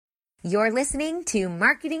You're listening to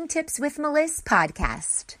Marketing Tips with Melissa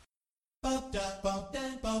podcast.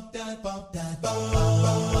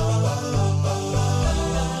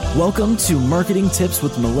 Welcome to Marketing Tips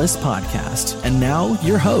with Melissa podcast. And now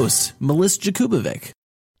your host, Melissa Jakubovic.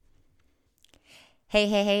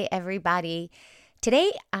 Hey, everybody.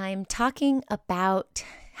 Today I'm talking about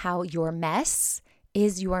how your mess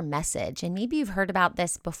is your message. And maybe you've heard about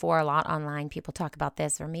this before a lot online. People talk about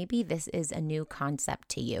this, or maybe this is a new concept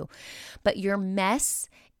to you. But your mess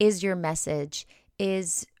is your message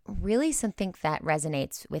is really something that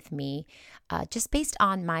resonates with me just based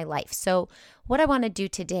on my life. So what I want to do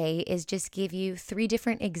today is just give you 3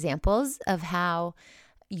 different examples of how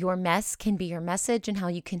your mess can be your message and how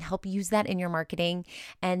you can help use that in your marketing.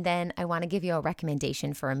 And then I want to give you a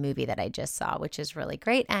recommendation for a movie that I just saw, which is really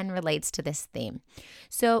great and relates to this theme.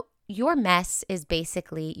 So your mess is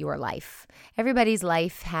basically your life. Everybody's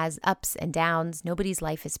life has ups and downs. Nobody's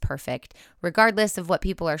life is perfect. Regardless of what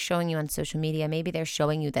people are showing you on social media, maybe they're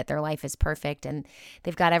showing you that their life is perfect and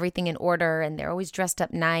they've got everything in order and they're always dressed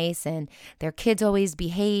up nice and their kids always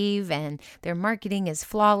behave and their marketing is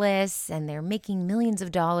flawless and they're making millions of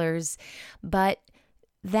dollars. But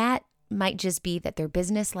that might just be that their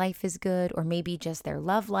business life is good, or maybe just their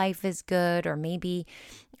love life is good, or maybe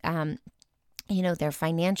their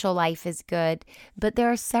financial life is good, but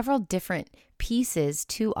there are several different pieces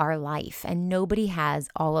to our life, and nobody has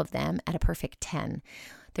all of them at a perfect 10.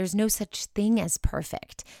 There's no such thing as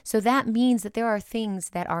perfect. So that means that there are things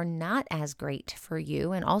that are not as great for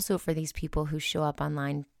you, and also for these people who show up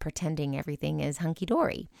online pretending everything is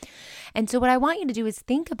hunky-dory. And so what I want you to do is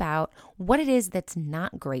think about what it is that's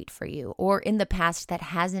not great for you, or in the past that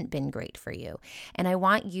hasn't been great for you. And I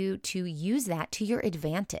want you to use that to your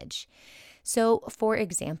advantage. So, for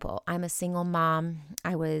example, I'm a single mom.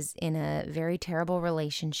 I was in a very terrible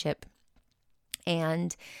relationship,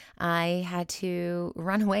 and I had to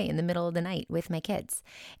run away in the middle of the night with my kids.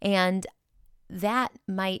 And that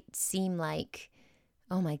might seem like,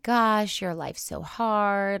 oh my gosh, your life's so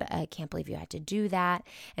hard. I can't believe you had to do that.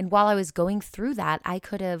 And while I was going through that, I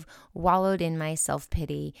could have wallowed in my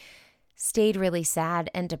self-pity, stayed really sad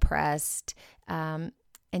and depressed, and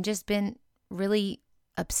just been really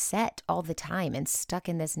upset all the time and stuck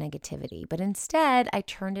in this negativity. But instead, I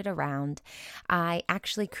turned it around. I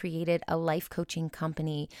actually created a life coaching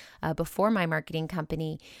company before my marketing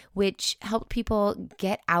company, which helped people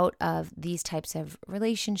get out of these types of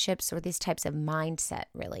relationships or these types of mindset,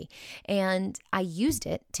 really. And I used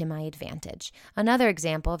it to my advantage. Another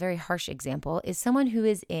example, a very harsh example, is someone who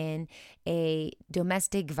is in a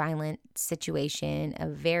domestic violent situation, a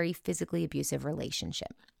very physically abusive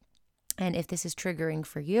relationship. And if this is triggering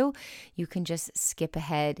for you, you can just skip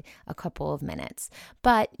ahead a couple of minutes.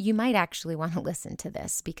 But you might actually want to listen to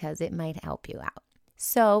this because it might help you out.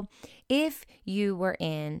 So if you were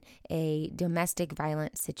in a domestic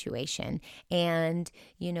violence situation and,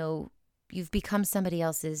 you've become somebody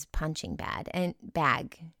else's punching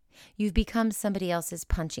bag. You've become somebody else's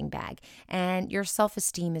punching bag, and your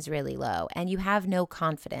self-esteem is really low, and you have no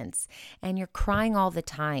confidence, and you're crying all the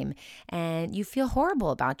time, and you feel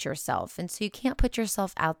horrible about yourself, and so you can't put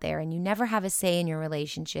yourself out there, and you never have a say in your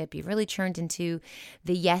relationship. You've really turned into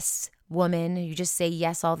the yes woman. You just say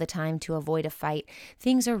yes all the time to avoid a fight.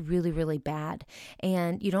 Things are really, really bad,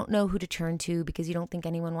 and you don't know who to turn to because you don't think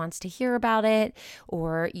anyone wants to hear about it,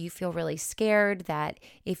 or you feel really scared that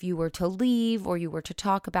if you were to leave or you were to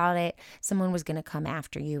talk about it, someone was going to come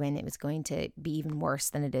after you and it was going to be even worse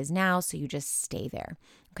than it is now, so you just stay there.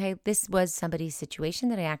 Okay, this was somebody's situation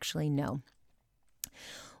that I actually know.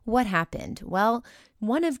 What happened? Well,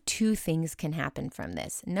 one of 2 things can happen from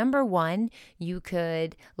this. Number 1, you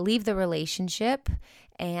could leave the relationship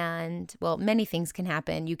and, many things can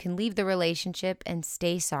happen. You can leave the relationship and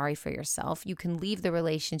stay sorry for yourself. You can leave the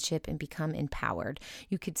relationship and become empowered.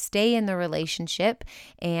 You could stay in the relationship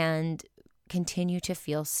and continue to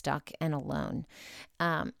feel stuck and alone.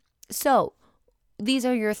 So these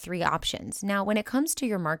are your 3 options. Now, when it comes to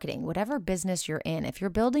your marketing, whatever business you're in, if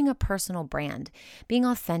you're building a personal brand, being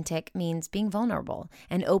authentic means being vulnerable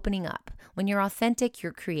and opening up. When you're authentic,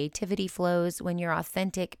 your creativity flows. When you're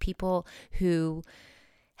authentic, people who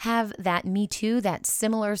have that me too, that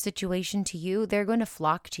similar situation to you, they're going to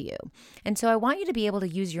flock to you. And so I want you to be able to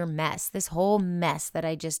use your mess, this whole mess that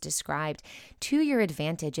I just described, to your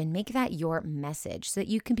advantage and make that your message so that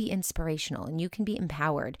you can be inspirational and you can be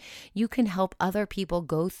empowered. You can help other people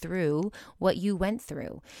go through what you went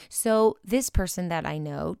through. So this person that I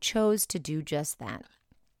know chose to do just that.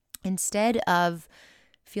 Instead of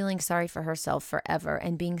feeling sorry for herself forever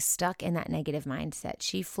and being stuck in that negative mindset.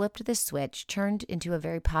 She flipped the switch, turned into a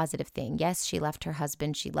very positive thing. Yes, she left her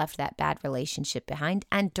husband. She left that bad relationship behind.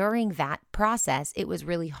 And during that process, it was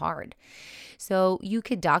really hard. So you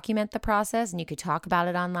could document the process and you could talk about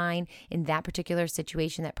it online. In that particular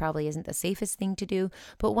situation, that probably isn't the safest thing to do.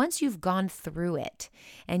 But once you've gone through it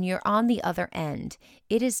and you're on the other end,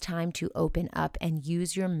 it is time to open up and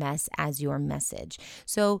use your mess as your message.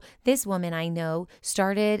 So this woman I know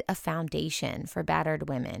started a foundation for battered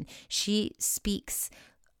women. She speaks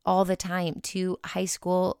all the time to high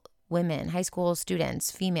school women, high school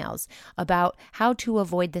students, females, about how to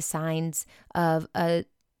avoid the signs of an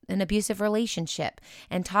abusive relationship,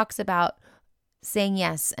 and talks about saying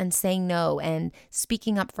yes and saying no and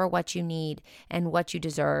speaking up for what you need and what you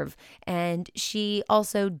deserve. And she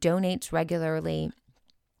also donates regularly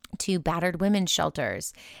to battered women's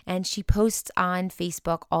shelters. And she posts on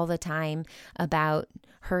Facebook all the time about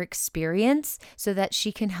her experience so that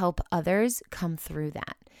she can help others come through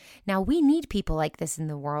that. Now, we need people like this in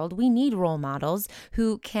the world. We need role models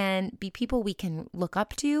who can be people we can look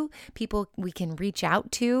up to, people we can reach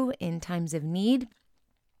out to in times of need,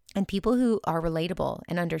 and people who are relatable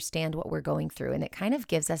and understand what we're going through. And it kind of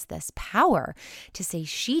gives us this power to say,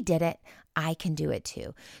 she did it, I can do it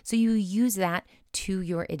too. So you use that to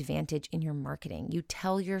your advantage in your marketing. You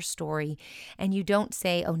tell your story and you don't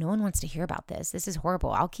say, oh, no one wants to hear about this. This is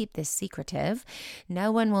horrible. I'll keep this secretive.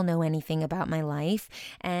 No one will know anything about my life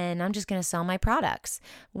and I'm just going to sell my products.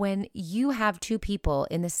 When you have two people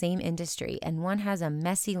in the same industry and one has a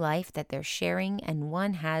messy life that they're sharing and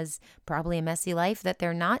one has probably a messy life that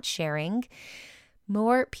they're not sharing,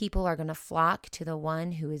 more people are going to flock to the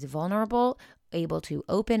one who is vulnerable, able to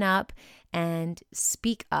open up and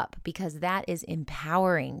speak up, because that is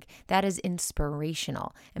empowering, that is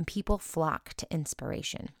inspirational, and people flock to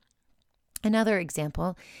inspiration. Another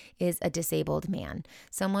example is a disabled man,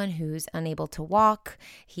 someone who's unable to walk.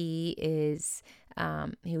 He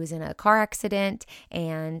was in a car accident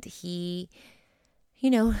and he,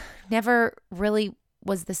 never really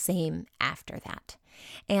was the same after that.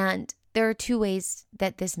 And there are two ways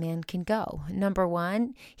that this man can go. Number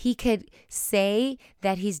one, he could say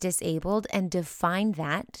that he's disabled and define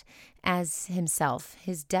that as himself.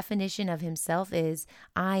 His definition of himself is,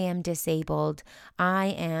 I am disabled, I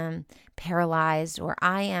am paralyzed, or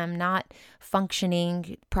I am not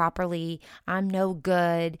functioning properly, I'm no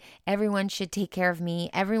good, everyone should take care of me,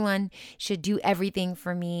 everyone should do everything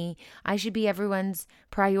for me, I should be everyone's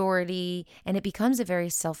priority. And it becomes a very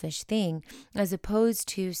selfish thing, as opposed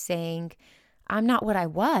to saying, I'm not what I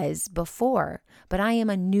was before, but I am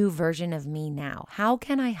a new version of me now. How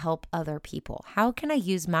can I help other people? How can I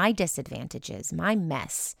use my disadvantages, my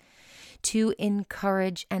mess, to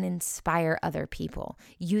encourage and inspire other people?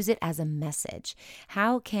 Use it as a message.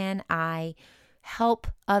 How can I help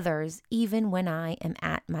others even when I am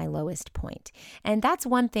at my lowest point? And that's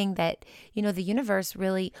one thing that, the universe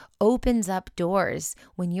really opens up doors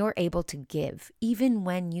when you're able to give, even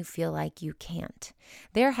when you feel like you can't.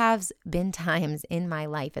 There have been times in my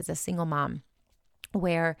life as a single mom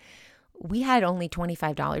where we had only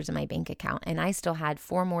 $25 in my bank account and I still had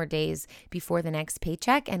 4 more days before the next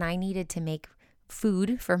paycheck, and I needed to make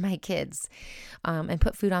food for my kids and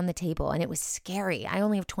put food on the table. And it was scary. I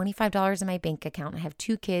only have $25 in my bank account. I have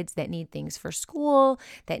 2 kids that need things for school,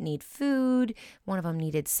 that need food. One of them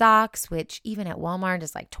needed socks, which even at Walmart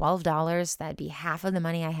is like $12. That'd be half of the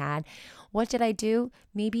money I had. What did I do?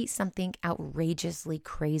 Maybe something outrageously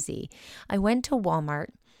crazy. I went to Walmart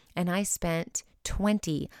and I spent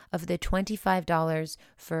 $20 of the $25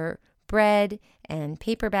 for bread and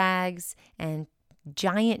paper bags and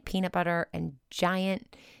giant peanut butter and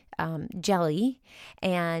giant jelly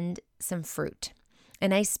and some fruit.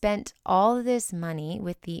 And I spent all of this money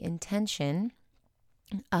with the intention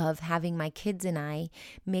of having my kids and I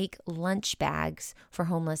make lunch bags for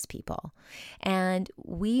homeless people. And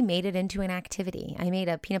we made it into an activity. I made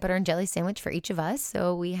a peanut butter and jelly sandwich for each of us,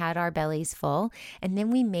 so we had our bellies full. And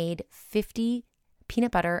then we made 50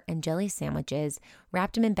 peanut butter and jelly sandwiches,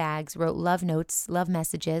 wrapped them in bags, wrote love notes, love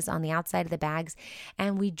messages on the outside of the bags,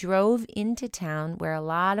 and we drove into town where a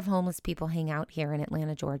lot of homeless people hang out here in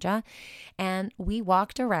Atlanta, Georgia, and we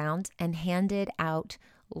walked around and handed out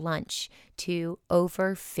lunch to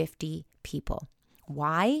over 50 people.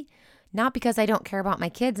 Why? Not because I don't care about my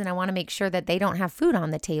kids and I want to make sure that they don't have food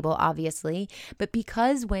on the table, obviously, but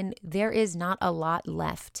because when there is not a lot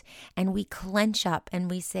left and we clench up and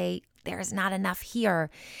we say, there's not enough here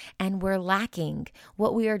and we're lacking.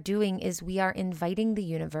 What we are doing is we are inviting the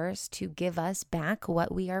universe to give us back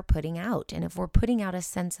what we are putting out. And if we're putting out a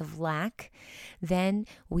sense of lack, then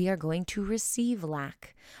we are going to receive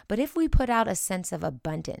lack. But if we put out a sense of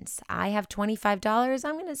abundance, I have $25,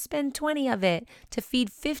 I'm going to spend 20 of it to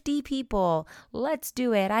feed 50 people. Let's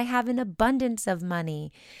do it. I have an abundance of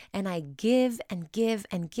money. And I give and give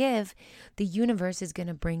and give, the universe is going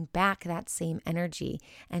to bring back that same energy.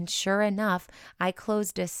 And sure enough, I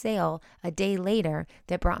closed a sale a day later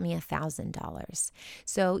that brought me $1,000.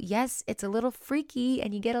 So yes, it's a little freaky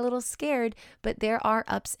and you get a little scared, but there are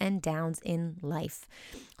ups and downs in life.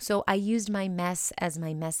 So I used my mess as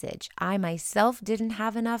my message. I myself didn't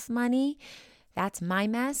have enough money. That's my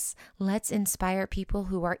mess. Let's inspire people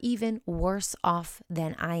who are even worse off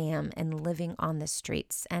than I am and living on the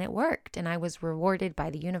streets. And it worked. And I was rewarded by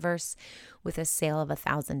the universe with a sale of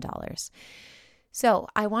 $1,000. So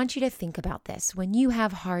I want you to think about this. When you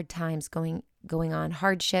have hard times going on,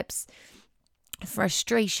 hardships,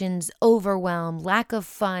 frustrations, overwhelm, lack of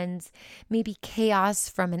funds, maybe chaos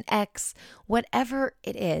from an ex, whatever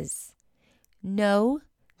it is, know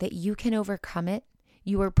that you can overcome it.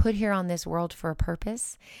 You were put here on this world for a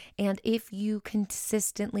purpose. And if you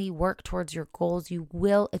consistently work towards your goals, you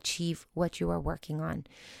will achieve what you are working on.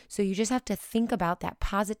 So you just have to think about that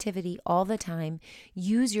positivity all the time.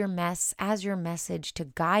 Use your mess as your message to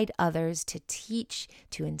guide others, to teach,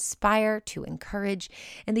 to inspire, to encourage,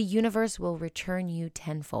 and the universe will return you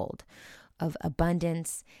tenfold of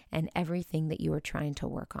abundance and everything that you are trying to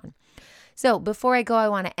work on. So before I go, I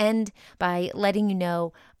want to end by letting you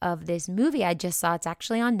know of this movie I just saw. It's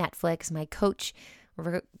actually on Netflix. My coach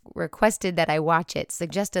requested that I watch it,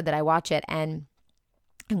 suggested that I watch it, and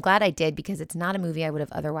I'm glad I did because it's not a movie I would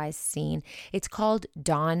have otherwise seen. It's called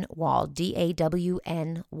Dawn Wall,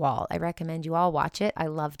 Dawn Wall. I recommend you all watch it. I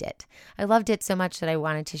loved it. I loved it so much that I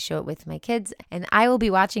wanted to show it with my kids, and I will be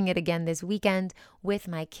watching it again this weekend with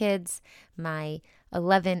my kids, my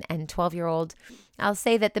 11 and 12-year-old. I'll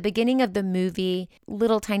say that the beginning of the movie,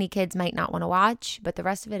 little tiny kids might not want to watch, but the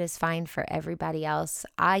rest of it is fine for everybody else.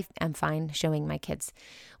 I am fine showing my kids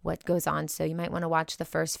what goes on. So you might want to watch the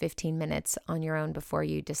first 15 minutes on your own before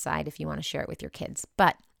you decide if you want to share it with your kids.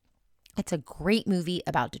 But it's a great movie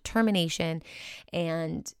about determination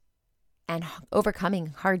and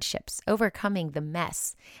overcoming hardships, overcoming the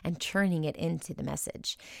mess and turning it into the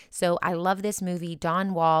message. So I love this movie,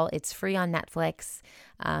 Dawn Wall. It's free on Netflix,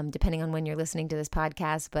 depending on when you're listening to this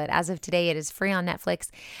podcast. But as of today, it is free on Netflix.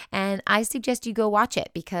 And I suggest you go watch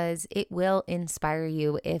it because it will inspire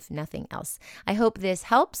you, if nothing else. I hope this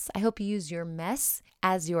helps. I hope you use your mess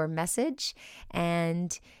as your message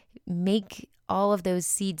and make all of those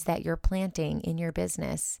seeds that you're planting in your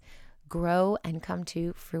business grow and come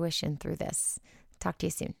to fruition through this. Talk to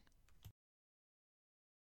you soon.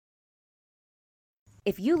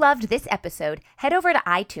 If you loved this episode, head over to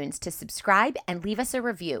iTunes to subscribe and leave us a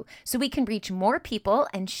review so we can reach more people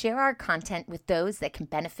and share our content with those that can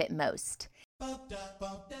benefit most.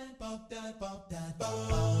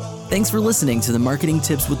 Thanks for listening to the Marketing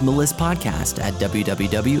Tips with Meliss podcast at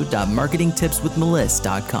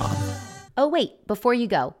www.marketingtipswithmeliss.com. Oh, wait, before you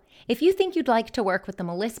go, if you think you'd like to work with the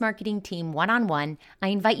Meliss marketing team one-on-one, I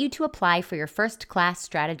invite you to apply for your first class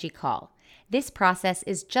strategy call. This process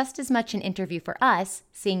is just as much an interview for us,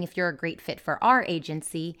 seeing if you're a great fit for our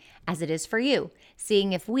agency, as it is for you,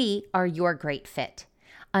 seeing if we are your great fit.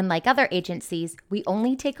 Unlike other agencies, we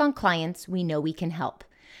only take on clients we know we can help.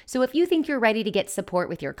 So if you think you're ready to get support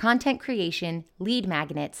with your content creation, lead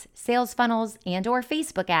magnets, sales funnels, and/or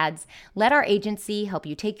Facebook ads, let our agency help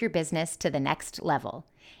you take your business to the next level.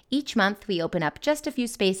 Each month, we open up just a few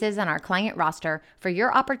spaces on our client roster for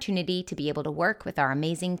your opportunity to be able to work with our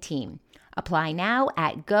amazing team. Apply now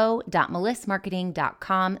at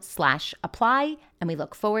go.melissmarketing.com/apply, and we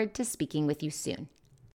look forward to speaking with you soon.